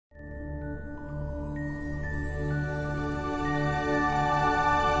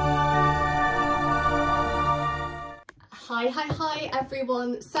Hi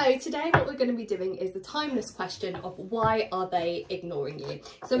everyone. So today what we're going to be doing is the timeless question of why are they ignoring you?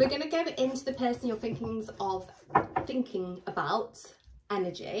 So we're going to go into the person you're thinking about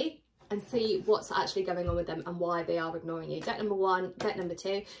energy and see what's actually going on with them and why they are ignoring you. Deck number one, deck number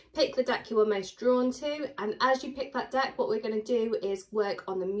two, pick the deck you are most drawn to, and as you pick that deck, what we're going to do is work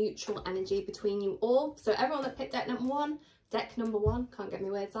on the mutual energy between you all. So everyone that picked deck number one, can't get my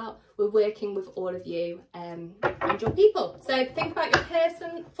words out, we're working with all of you and your people. So think about your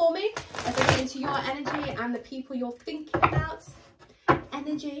person for me as I get into your energy and the people you're thinking about.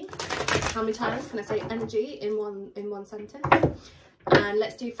 Energy. How many times can I say energy in one sentence? And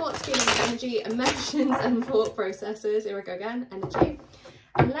let's do thoughts, feelings, energy, emotions and thought processes. Here we go again, energy.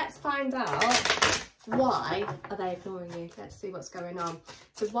 And let's find out why are they ignoring you. Let's see what's going on.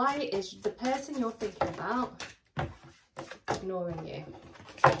 So why is the person you're thinking about ignoring you?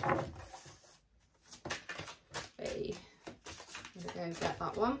 Okay, I'm gonna go get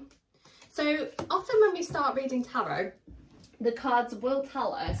that one. So often when we start reading tarot, the cards will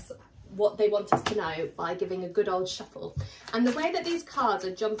tell us what they want us to know by giving a good old shuffle. And the way that these cards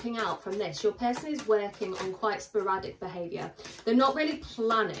are jumping out from this, your person is working on quite sporadic behaviour. They're not really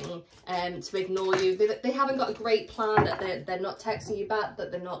planning to ignore you. They haven't got a great plan, that they're not texting you back,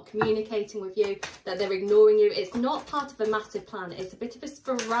 that they're not communicating with you, that they're ignoring you. It's not part of a massive plan. It's a bit of a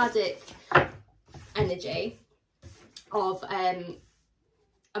sporadic energy of, I'm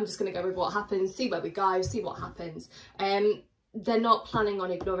just going to go with what happens, see where we go, see what happens. They're not planning on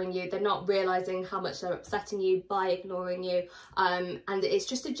ignoring you. They're not realising how much they're upsetting you by ignoring you. And it's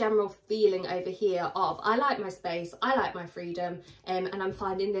just a general feeling over here of, I like my space, I like my freedom, and I'm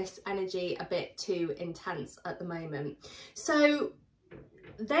finding this energy a bit too intense at the moment. So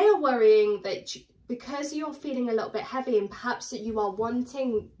they are worrying that because you're feeling a little bit heavy and perhaps that you are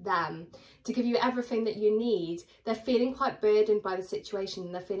wanting them to give you everything that you need, they're feeling quite burdened by the situation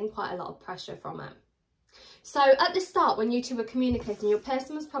and they're feeling quite a lot of pressure from it. So at the start, when you two were communicating, your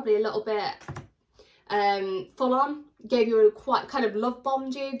person was probably a little bit full on, gave you a quite kind of love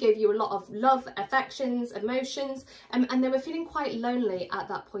bombed you, gave you a lot of love, affections, emotions, and they were feeling quite lonely at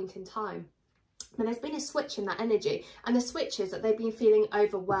that point in time. And there's been a switch in that energy, and the switch is that they've been feeling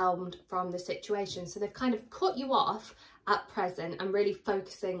overwhelmed from the situation. So they've kind of cut you off at present and really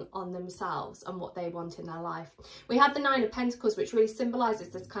focusing on themselves and what they want in their life. We have the Nine of Pentacles, which really symbolises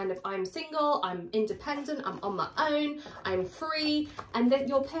this kind of, I'm single, I'm independent, I'm on my own, I'm free, and that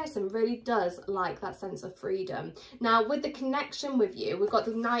your person really does like that sense of freedom. Now with the connection with you, we've got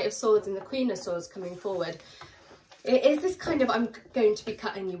the Knight of Swords and the Queen of Swords coming forward. It is this kind of, I'm going to be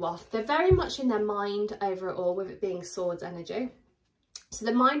cutting you off. They're very much in their mind over it all, with it being swords energy. So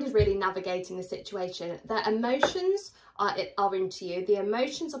the mind is really navigating the situation. Their emotions are into you. The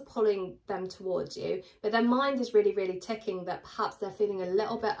emotions are pulling them towards you, but their mind is really, really ticking that perhaps they're feeling a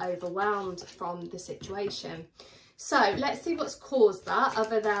little bit overwhelmed from the situation. So let's see what's caused that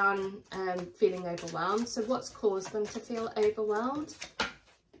other than feeling overwhelmed. So what's caused them to feel overwhelmed?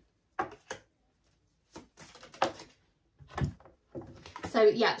 So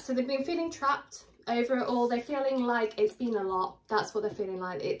yeah, so they've been feeling trapped over it all. They're feeling like it's been a lot. That's what they're feeling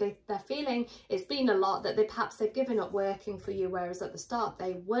like. They're feeling it's been a lot, that perhaps they've given up working for you, whereas at the start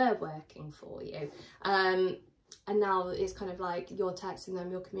they were working for you. And now it's kind of like you're texting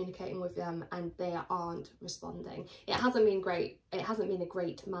them, you're communicating with them, and they aren't responding. It hasn't been great. It hasn't been a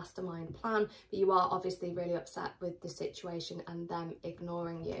great mastermind plan, but you are obviously really upset with the situation and them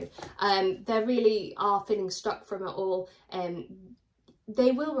ignoring you. They really are feeling stuck from it all.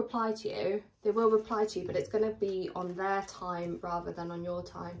 They will reply to you, but it's going to be on their time rather than on your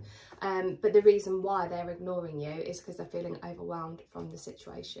time. But the reason why they're ignoring you is because they're feeling overwhelmed from the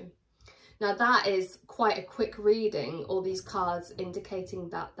situation. Now that is quite a quick reading, all these cards indicating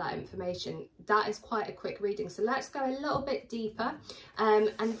that information. That is quite a quick reading. So let's go a little bit deeper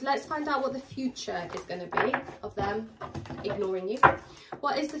and let's find out what the future is going to be of them ignoring you.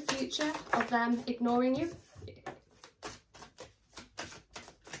 What is the future of them ignoring you?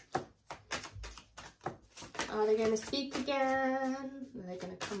 Are they going to speak again? Are they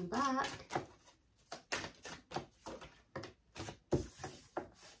going to come back?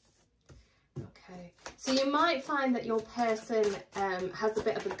 Okay, so you might find that your person has a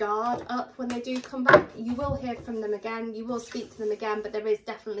bit of a guard up when they do come back. You will hear from them again, you will speak to them again, but there is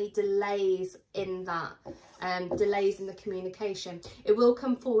definitely delays in that. Delays in the communication. It will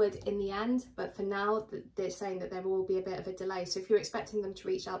come forward in the end, but for now they're saying that there will be a bit of a delay. So if you're expecting them to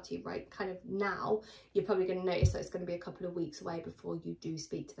reach out to you right kind of now, you're probably going to notice that it's going to be a couple of weeks away before you do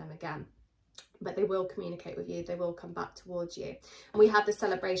speak to them again. but they will communicate with you, they will come back towards you. And we have the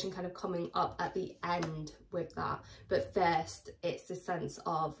celebration kind of coming up at the end with that, but first it's the sense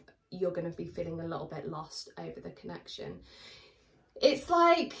of you're going to be feeling a little bit lost over the connection. It's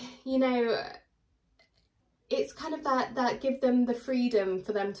like, you know, it's kind of that give them the freedom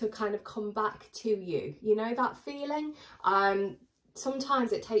for them to kind of come back to you, you know, that feeling.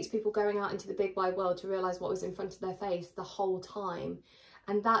 Sometimes it takes people going out into the big wide world to realise what was in front of their face the whole time.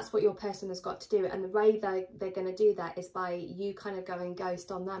 And that's what your person has got to do. And the way they're going to do that is by you kind of going ghost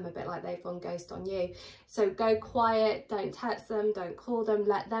on them, a bit like they've gone ghost on you. So go quiet, don't text them, don't call them,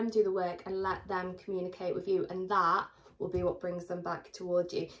 let them do the work and let them communicate with you. And that will be what brings them back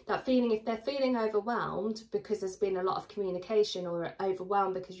towards you. That feeling, if they're feeling overwhelmed because there's been a lot of communication, or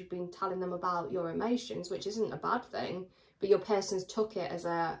overwhelmed because you've been telling them about your emotions, which isn't a bad thing, but your person's took it as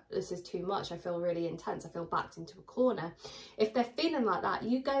a, this is too much, I feel really intense, I feel backed into a corner. If they're feeling like that,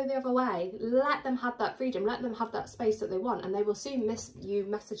 you go the other way, let them have that freedom, let them have that space that they want, and they will soon miss you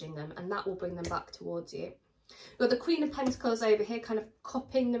messaging them, and that will bring them back towards you. We've got the Queen of Pentacles over here kind of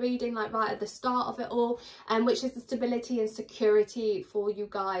cupping the reading, like right at the start of it all, which is the stability and security for you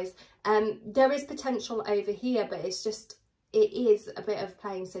guys. There is potential over here, but it's just, it is a bit of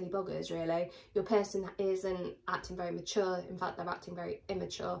playing silly buggers, really. Your person isn't acting very mature. In fact, they're acting very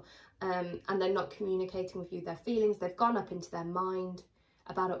immature, and they're not communicating with you their feelings. They've gone up into their mind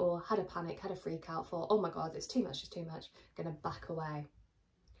about it all, had a panic, had a freak out, thought, oh my God, it's too much, it's too much, I'm going to back away.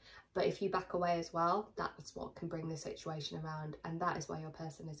 But if you back away as well, that's what can bring the situation around. And that is why your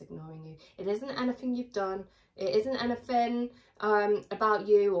person is ignoring you. It isn't anything you've done. It isn't anything about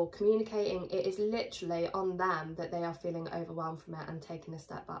you or communicating. It is literally on them that they are feeling overwhelmed from it and taking a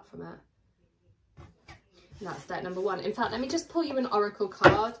step back from it. And that's step number one. In fact, let me just pull you an oracle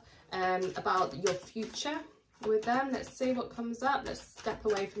card about your future with them. Let's see what comes up. Let's step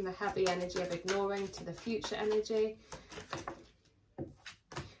away from the heavy energy of ignoring to the future energy.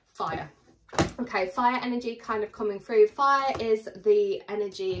 Fire. Okay, fire energy kind of coming through. Fire is the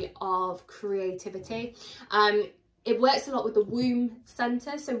energy of creativity. It works a lot with the womb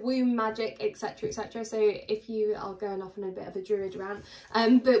center, so womb magic, etc, etc. So if you are going off on a bit of a druid rant,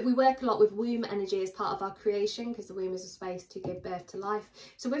 but we work a lot with womb energy as part of our creation, because the womb is a space to give birth to life.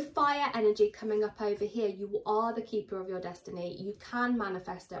 So with fire energy coming up over here, you are the keeper of your destiny. You can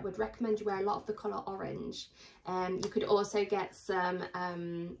manifest it. I would recommend you wear a lot of the color orange. You could also get some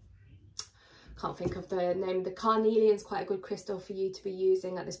can't think of the name. The carnelian is quite a good crystal for you to be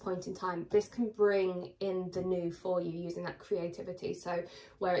using at this point in time. This can bring in the new for you, using that creativity. So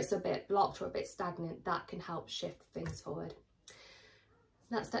where it's a bit blocked or a bit stagnant, that can help shift things forward.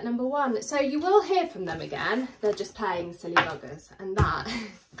 That's step number one. So you will hear from them again. They're just playing silly buggers, and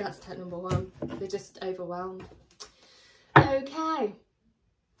that's step number one. They're just overwhelmed. Okay,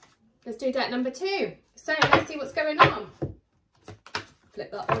 let's do deck number two. So let's see what's going on. Flip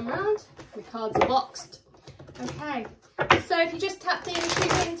that one round. My cards are boxed. Okay, so if you just tapped in,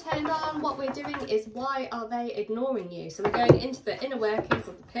 tuned in, turned on, what we're doing is, why are they ignoring you? So we're going into the inner workings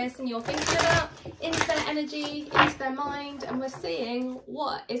of the person you're thinking about, into their energy, into their mind, and we're seeing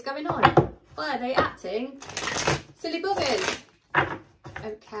what is going on. Why are they acting silly buggers?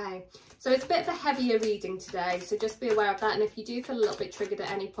 Okay, so it's a bit of a heavier reading today, so just be aware of that. And if you do feel a little bit triggered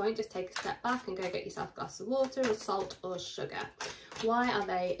at any point, just take a step back and go get yourself a glass of water or salt or sugar. Why are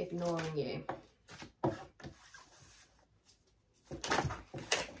they ignoring you?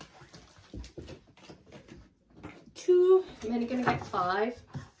 Two, I'm only going to get five.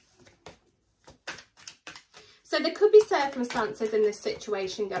 So there could be circumstances in this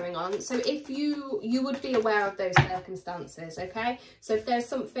situation going on. So if you would be aware of those circumstances, okay? So if there's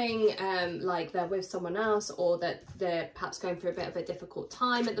something like they're with someone else, or that they're perhaps going through a bit of a difficult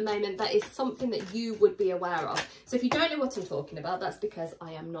time at the moment, that is something that you would be aware of. So if you don't know what I'm talking about, that's because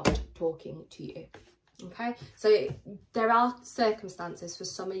I am not talking to you. Okay, so there are circumstances for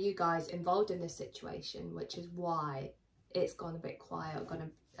some of you guys involved in this situation, which is why it's gone a bit quiet,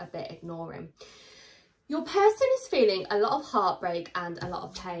 gone a bit ignoring. Your person is feeling a lot of heartbreak and a lot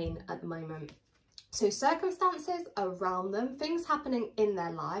of pain at the moment. So circumstances around them, things happening in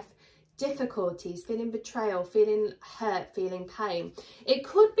their life, difficulties, feeling betrayal, feeling hurt, feeling pain. It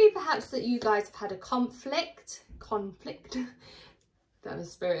could be perhaps that you guys have had a conflict. That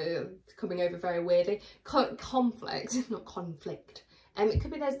was spirit coming over very weirdly. Conflict, not conflict. It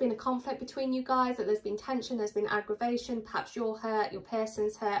could be there's been a conflict between you guys, that there's been tension, there's been aggravation, perhaps you're hurt, your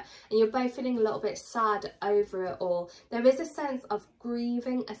person's hurt, and you're both feeling a little bit sad over it all. There is a sense of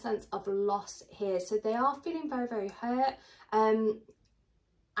grieving, a sense of loss here. So they are feeling very, very hurt and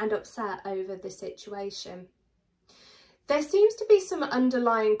upset over the situation. There seems to be some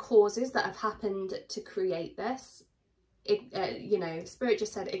underlying causes that have happened to create this. You know, Spirit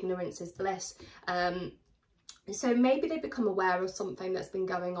just said ignorance is bliss. So maybe they become aware of something that's been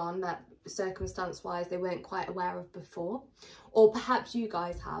going on that circumstance wise they weren't quite aware of before, or perhaps you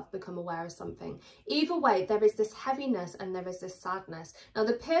guys have become aware of something. Either way, there is this heaviness and there is this sadness. Now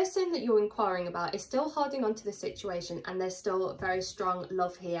the person that you're inquiring about is still holding on to the situation, and there's still very strong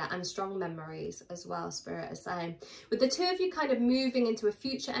love here and strong memories as well, Spirit is saying. With the two of you kind of moving into a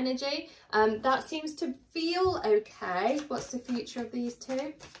future energy, that seems to feel okay. What's the future of these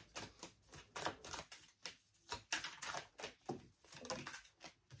two?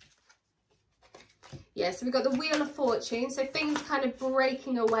 Yeah, so we've got the Wheel of Fortune, so things kind of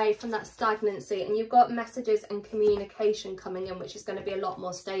breaking away from that stagnancy, and you've got messages and communication coming in, which is going to be a lot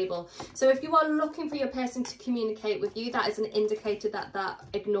more stable. So if you are looking for your person to communicate with you, that is an indicator that that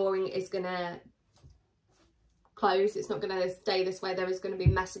ignoring is going to close. It's not going to stay this way. There is going to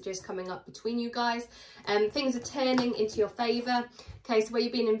be messages coming up between you guys, and things are turning into your favour. Okay, so where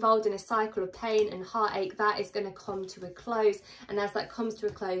you've been involved in a cycle of pain and heartache, that is going to come to a close. And as that comes to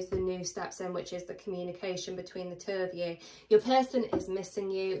a close, the new steps in, which is the communication between the two of you. Your person is missing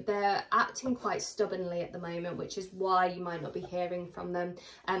you. They're acting quite stubbornly at the moment, which is why you might not be hearing from them.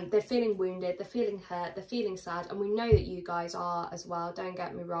 They're feeling wounded, they're feeling hurt, they're feeling sad. And we know that you guys are as well, don't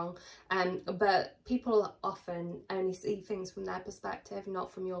get me wrong. But people often only see things from their perspective,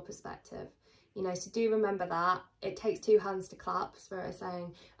 not from your perspective. You know, so do remember that. It takes two hands to clap, Spirit is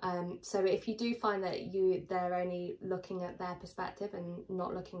saying. So if you do find that they're only looking at their perspective and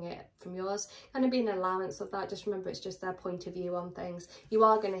not looking at it from yours, kind of be an allowance of that. Just remember, it's just their point of view on things. You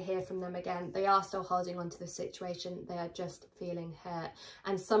are going to hear from them again. They are still holding on to the situation. They are just feeling hurt.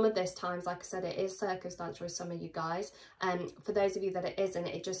 And some of this times, like I said, it is circumstantial with some of you guys. And for those of you that it isn't,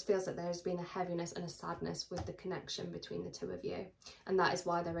 it just feels that there's been a heaviness and a sadness with the connection between the two of you. And that is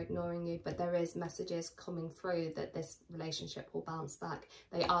why they're ignoring you. But there is messages coming through that this relationship will bounce back.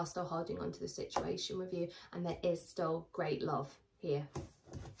 They are still holding on to the situation with you, and there is still great love here.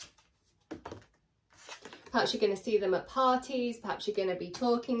 Perhaps you're going to see them at parties, perhaps you're going to be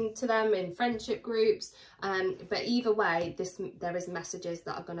talking to them in friendship groups, but either way, there is messages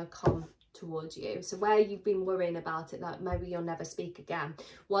that are going to come towards you. So where you've been worrying about it, that maybe you'll never speak again,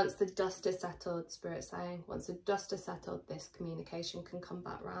 once the dust is settled, Spirit's saying, once the dust is settled, this communication can come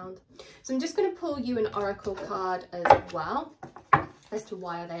back round. So I'm just going to pull you an oracle card as well, as to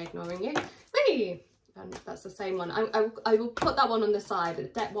why are they ignoring you. Whee! And that's the same one. I will put that one on the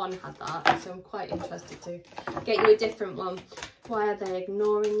side. Deck one had that, so I'm quite interested to get you a different one. Why are they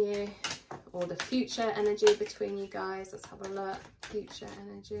ignoring you? Or the future energy between you guys. Let's have a look. Future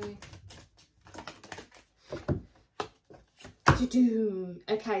energy.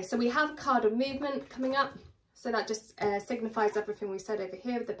 Okay, so we have a card of movement coming up. So that just signifies everything we said over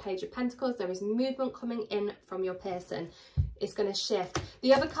here with the Page of Pentacles. There is movement coming in from your person. It's going to shift.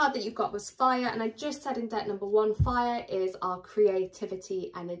 The other card that you got was fire, and I just said in deck number one, fire is our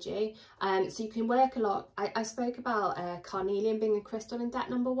creativity energy. So you can work a lot. I spoke about carnelian being a crystal in deck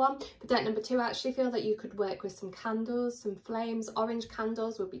number one, but deck number two, I actually feel that you could work with some candles, some flames. Orange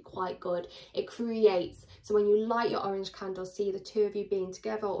candles would be quite good. It creates. So when you light your orange candle, see the two of you being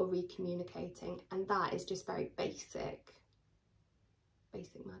together or recommunicating, and that is just very basic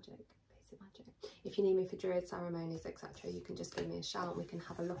magic. If you need me for druid ceremonies, etc., you can just give me a shout and we can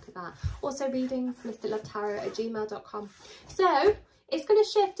have a look at that. Also readings, mysticlovetarot@gmail.com. So it's going to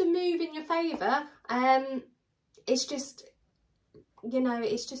shift and move in your favour. It's just, you know,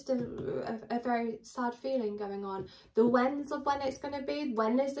 it's just a very sad feeling going on. The whens of when it's going to be,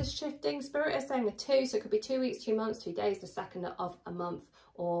 when is this shifting? Spirit is saying a 2, so it could be 2 weeks, 2 months, 2 days, the 2nd of a month,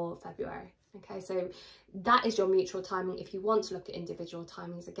 or February. Okay, so that is your mutual timing. If you want to look at individual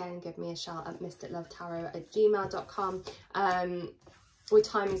timings, again, give me a shout at mysticlovetarot@gmail.com. With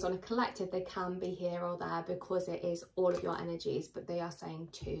timings on a collective, they can be here or there because it is all of your energies, but they are saying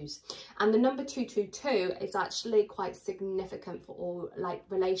 2s. And the number 222 is actually quite significant for all like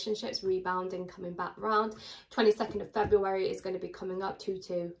relationships, rebounding, coming back around. 22nd of February is going to be coming up,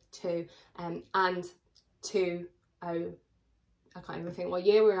 222, and 20. I can't even think what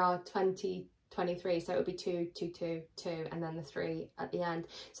year we are, 2023, so it would be 2, 2, 2, 2, and then the 3 at the end.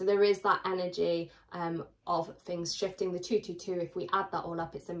 So there is that energy of things shifting. The 222, if we add that all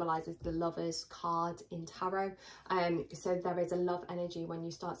up, it symbolises the Lovers card in tarot. So there is a love energy when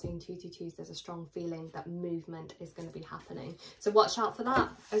you start seeing 222s. There's a strong feeling that movement is going to be happening. So watch out for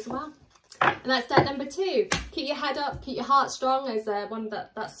that as well. And that's deck number 2. Keep your head up, keep your heart strong. As one of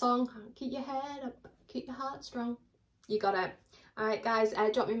that song, keep your head up, keep your heart strong. You got it. All right, guys,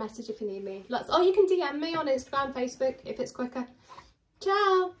 drop me a message if you need me. Oh, you can DM me on Instagram, Facebook, if it's quicker.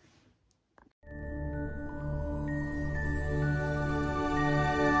 Ciao.